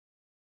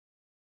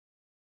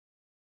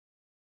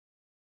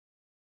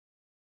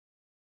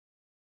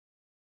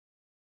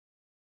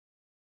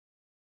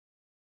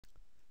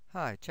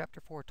Hi, Chapter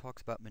 4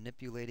 talks about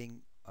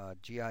manipulating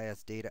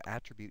GIS data,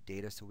 attribute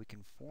data, so we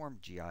can form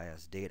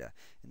GIS data.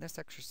 In this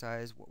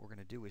exercise, what we're going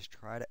to do is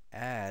try to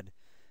add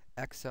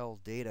Excel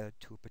data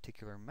to a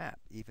particular map,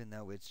 even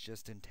though it's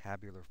just in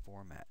tabular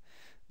format.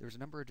 There's a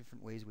number of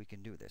different ways we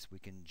can do this. We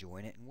can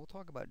join it, and we'll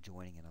talk about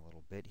joining in a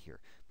little bit here.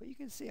 But you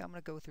can see I'm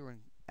going to go through and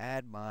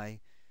add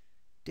my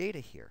data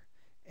here.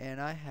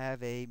 And I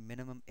have a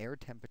minimum air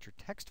temperature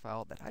text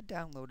file that I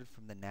downloaded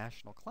from the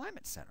National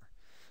Climate Center.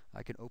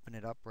 I can open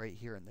it up right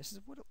here, and this is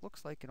what it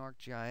looks like in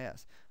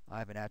ArcGIS. I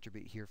have an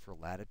attribute here for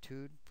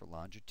latitude, for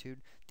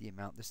longitude, the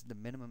amount. This is the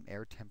minimum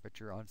air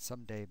temperature on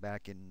some day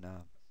back in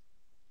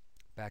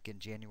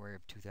January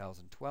of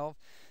 2012.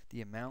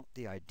 The amount,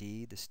 the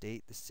ID, the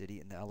state, the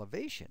city, and the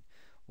elevation.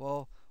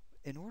 Well,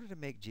 in order to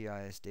make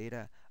GIS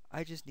data,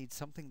 I just need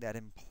something that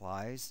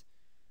implies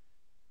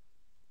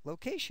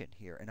location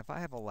here. And if I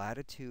have a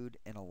latitude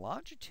and a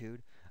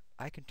longitude,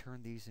 I can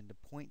turn these into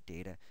point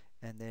data,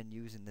 and then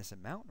using this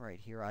amount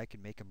right here, I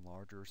can make them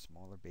larger or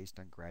smaller based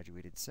on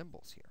graduated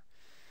symbols here.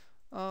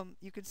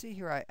 You can see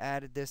here I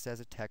added this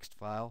as a text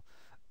file.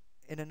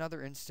 In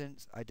another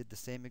instance, I did the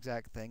same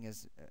exact thing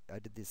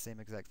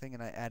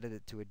and I added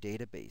it to a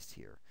database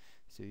here.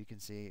 So you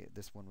can see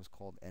this one was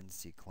called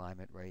NC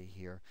Climate right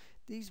here.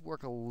 These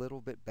work a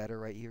little bit better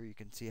right here. You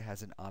can see it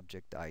has an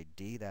object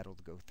ID that'll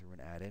go through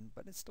and add in,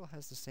 but it still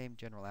has the same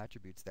general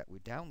attributes that we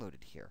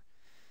downloaded here.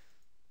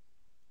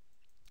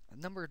 A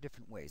number of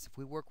different ways. If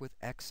we work with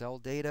Excel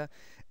data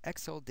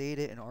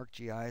in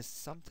ArcGIS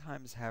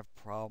sometimes have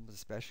problems,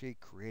 especially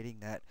creating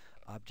that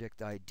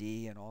object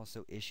ID, and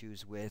also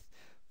issues with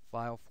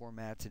file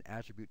formats and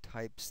attribute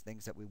types,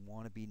 things that we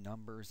want to be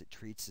numbers, it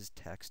treats as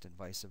text and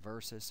vice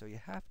versa. So you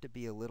have to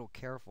be a little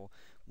careful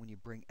when you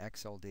bring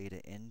Excel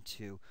data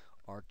into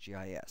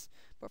ArcGIS.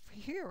 But for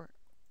here,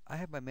 I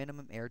have my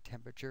minimum air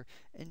temperature,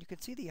 and you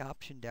can see the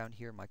option down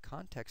here in my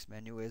context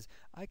menu is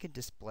I can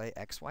display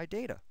XY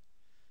data.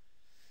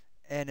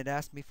 And it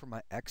asked me for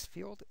my X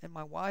field and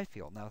my Y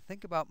field. Now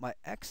think about my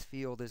X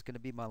field is going to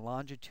be my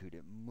longitude.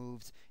 It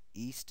moves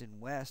east and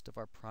west of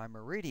our prime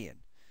meridian.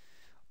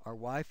 Our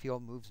Y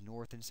field moves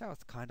north and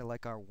south, kind of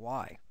like our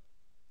Y.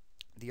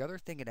 The other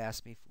thing it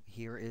asked me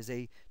here is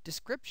a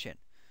description.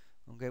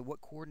 Okay, what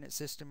coordinate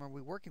system are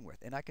we working with?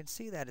 And I can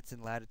see that it's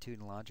in latitude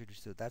and longitude,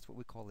 so that's what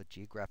we call a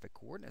geographic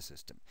coordinate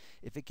system.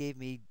 If it gave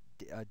me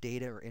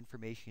data or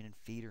information in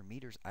feet or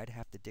meters, I'd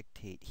have to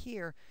dictate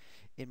here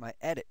in my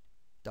edit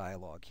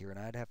dialog here, and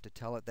I'd have to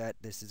tell it that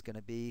this is going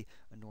to be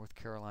a North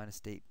Carolina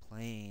state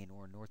plane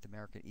or North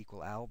American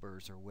equal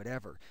albers or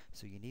whatever.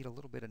 So you need a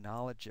little bit of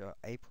knowledge,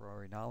 a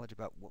priori knowledge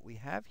about what we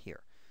have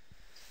here.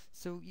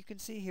 So you can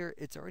see here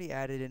it's already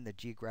added in the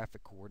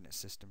geographic coordinate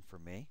system for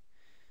me.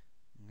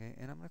 Okay,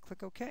 and I'm going to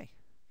click OK.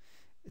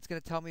 It's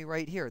going to tell me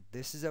right here,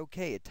 this is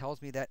okay. It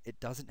tells me that it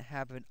doesn't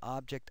have an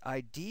object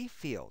ID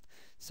field.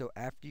 So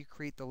after you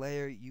create the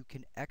layer, you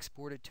can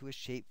export it to a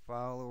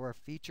shapefile or a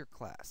feature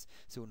class.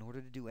 So in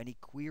order to do any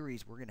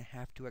queries, we're going to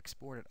have to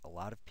export it. A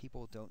lot of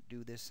people don't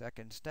do this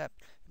second step,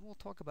 and we'll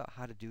talk about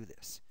how to do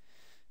this.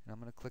 And I'm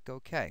going to click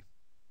OK.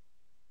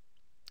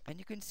 And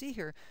you can see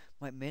here,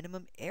 my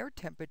minimum air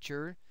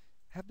temperature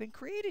have been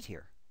created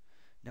here.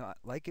 Now,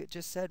 like it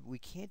just said, we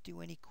can't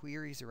do any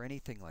queries or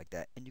anything like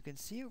that. And you can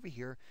see over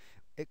here,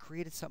 it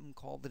created something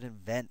called an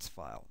events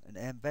file. An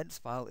events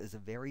file is a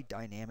very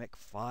dynamic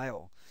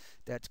file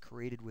that's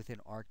created within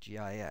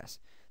ArcGIS.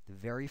 The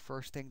very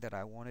first thing that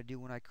I want to do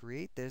when I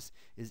create this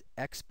is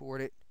export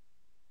it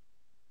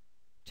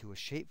to a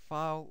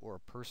shapefile or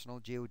a personal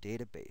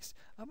geodatabase.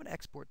 I'm going to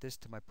export this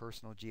to my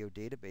personal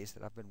geodatabase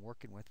that I've been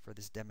working with for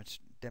this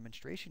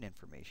demonstration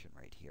information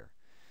right here.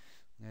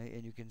 Okay,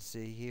 and you can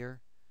see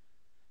here,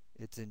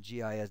 it's in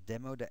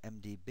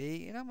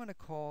GISdemo.mdb, and I'm going to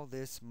call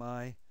this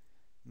my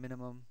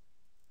minimum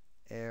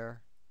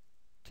air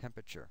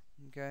temperature.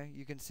 Okay,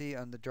 you can see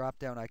on the drop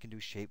down I can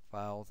do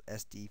shapefiles,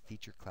 SD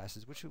feature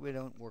classes, which we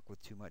don't work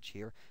with too much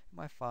here.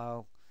 My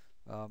file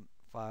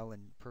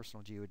and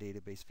personal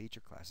geodatabase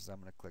feature classes.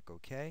 I'm going to click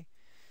OK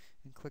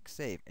and click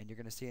Save, and you're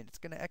going to see it's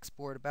going to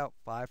export about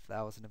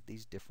 5,000 of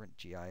these different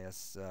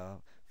GIS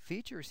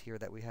features here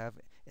that we have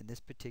in this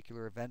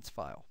particular events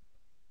file.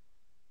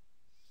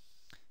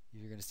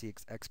 You're going to see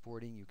it's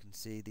exporting. You can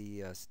see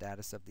the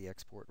status of the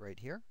export right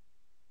here.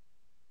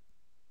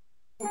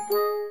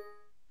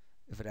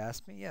 If it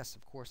asks me, yes,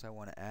 of course I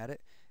want to add it.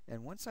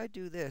 And once I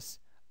do this,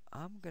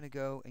 I'm going to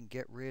go and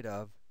get rid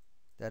of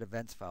that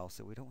events file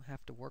so we don't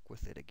have to work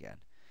with it again.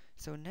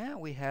 So now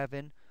we have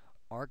an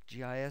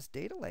ArcGIS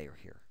data layer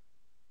here.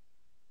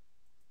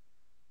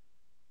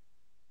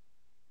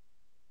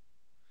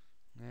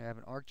 I have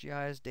an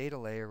ArcGIS data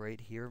layer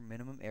right here,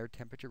 minimum air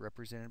temperature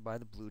represented by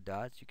the blue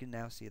dots. You can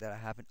now see that I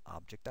have an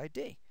object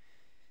ID.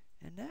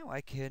 And now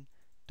I can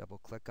double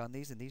click on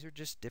these, and these are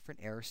just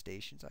different air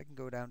stations. I can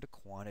go down to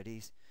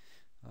quantities.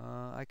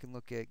 I can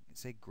look at,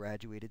 say,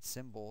 graduated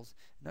symbols.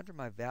 And under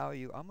my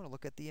value, I'm going to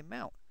look at the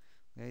amount.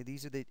 Okay,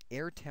 these are the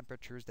air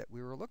temperatures that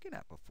we were looking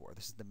at before.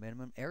 This is the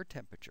minimum air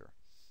temperature.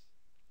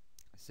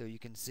 So you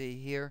can see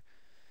here,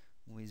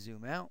 when we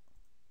zoom out,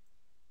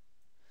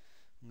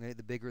 Okay,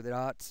 the bigger the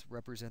dots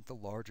represent the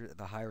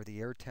higher the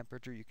air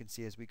temperature. You can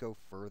see as we go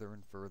further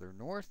and further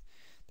north,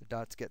 the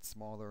dots get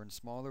smaller and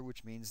smaller,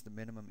 which means the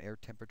minimum air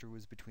temperature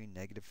was between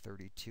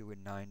 -32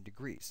 and 9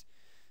 degrees.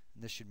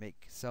 And this should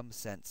make some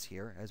sense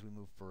here. As we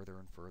move further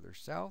and further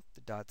south,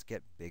 the dots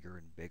get bigger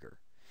and bigger.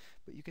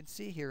 But you can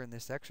see here in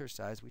this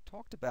exercise, we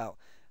talked about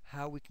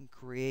how we can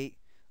create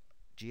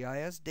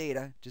GIS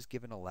data just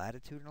given a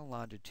latitude and a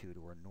longitude,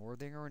 or a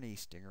northing or an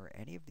easting, or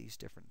any of these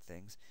different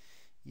things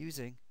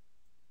using,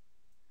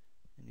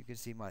 and you can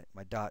see my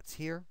dots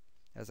here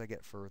as I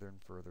get further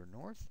and further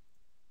north.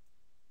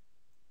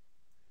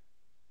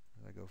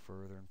 As I go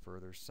further and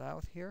further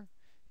south here,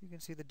 you can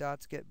see the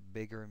dots get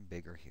bigger and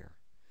bigger here.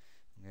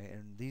 Okay,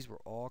 and these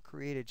were all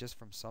created just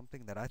from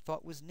something that I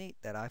thought was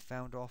neat that I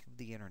found off of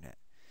the internet.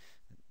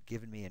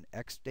 Given me an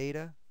X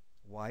data,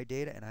 Y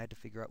data, and I had to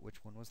figure out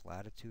which one was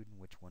latitude and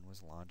which one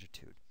was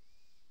longitude.